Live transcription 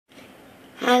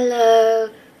Hello,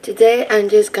 today I'm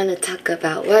just gonna talk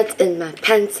about what's in my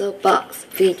pencil box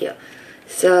video.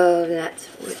 So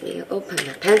let me open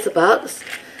my pencil box.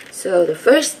 So the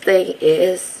first thing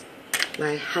is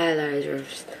my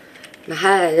highlighters. My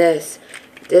highlighters,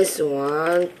 this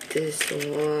one.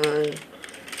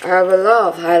 I have a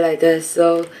lot of highlighters,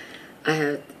 so I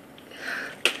have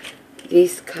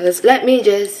these colors. Let me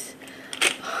just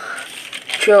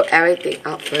throw everything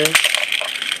out first.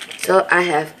 So I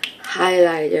have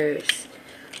highlighters.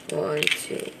 1,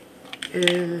 2.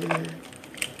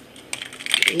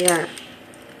 Yeah,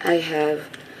 I have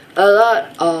a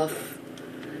lot of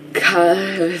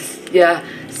colors. Yeah,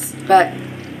 but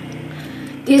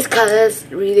these colors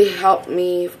really help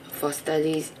me for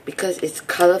studies because it's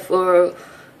colorful.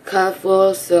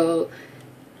 So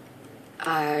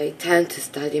I tend to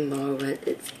study more when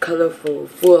it's colorful,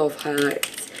 full of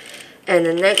highlights. And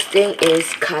the next thing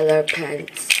is color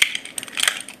pens.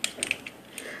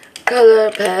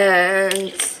 Color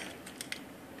pens.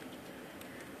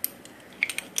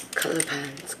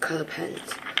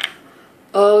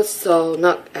 Also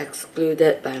not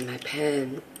excluded by my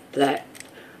pen, black.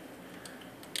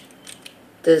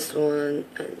 This one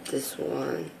and this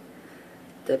one.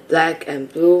 The black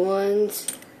and blue ones.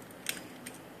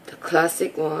 The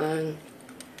classic one.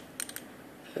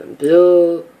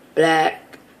 Blue,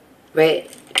 black, red,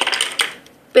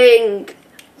 pink,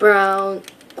 brown,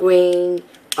 green,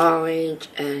 orange,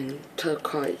 and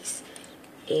turquoise.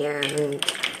 And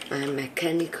my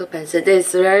mechanical pencil. This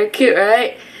is very cute,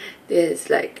 right? This is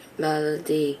like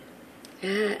Melody.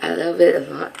 Yeah, I love it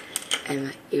a lot. And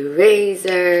my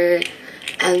eraser.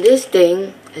 And this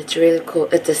thing, it's really cool.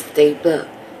 It's a stapler.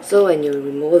 So when you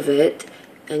remove it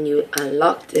and you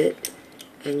unlock it,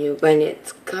 and when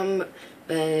it's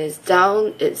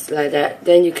down, it's like that.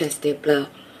 Then you can stapler.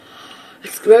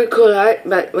 It's very cool, right?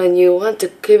 But when you want to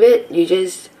clip it, you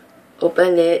just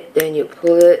open it, then you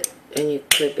pull it, and you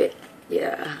clip it.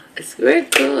 Yeah, it's very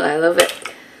cool. I love it.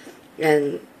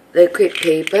 And liquid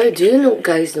paper. Do you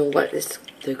guys know what this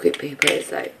liquid paper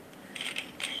is like?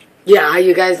 Yeah,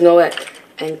 you guys know it.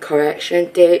 And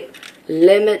correction tape,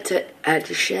 limited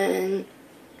edition,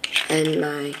 and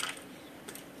my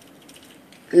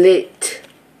lid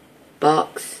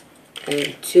box,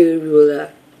 and 2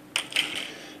 ruler.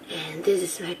 And this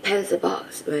is my pencil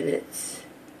box when it's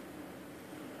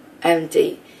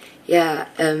empty. Yeah,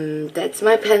 that's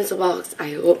my pencil box.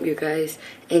 I hope you guys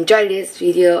enjoyed this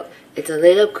video. It's a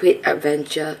little quick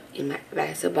adventure in my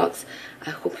pencil box. I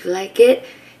hope you like it.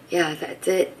 Yeah, that's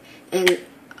it. And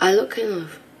I look kind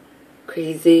of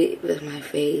crazy with my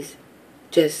face.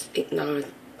 Just ignore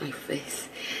my face.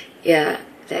 Yeah,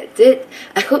 that's it.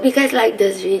 I hope you guys like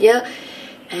this video.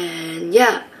 And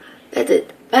yeah, that's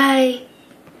it. Bye.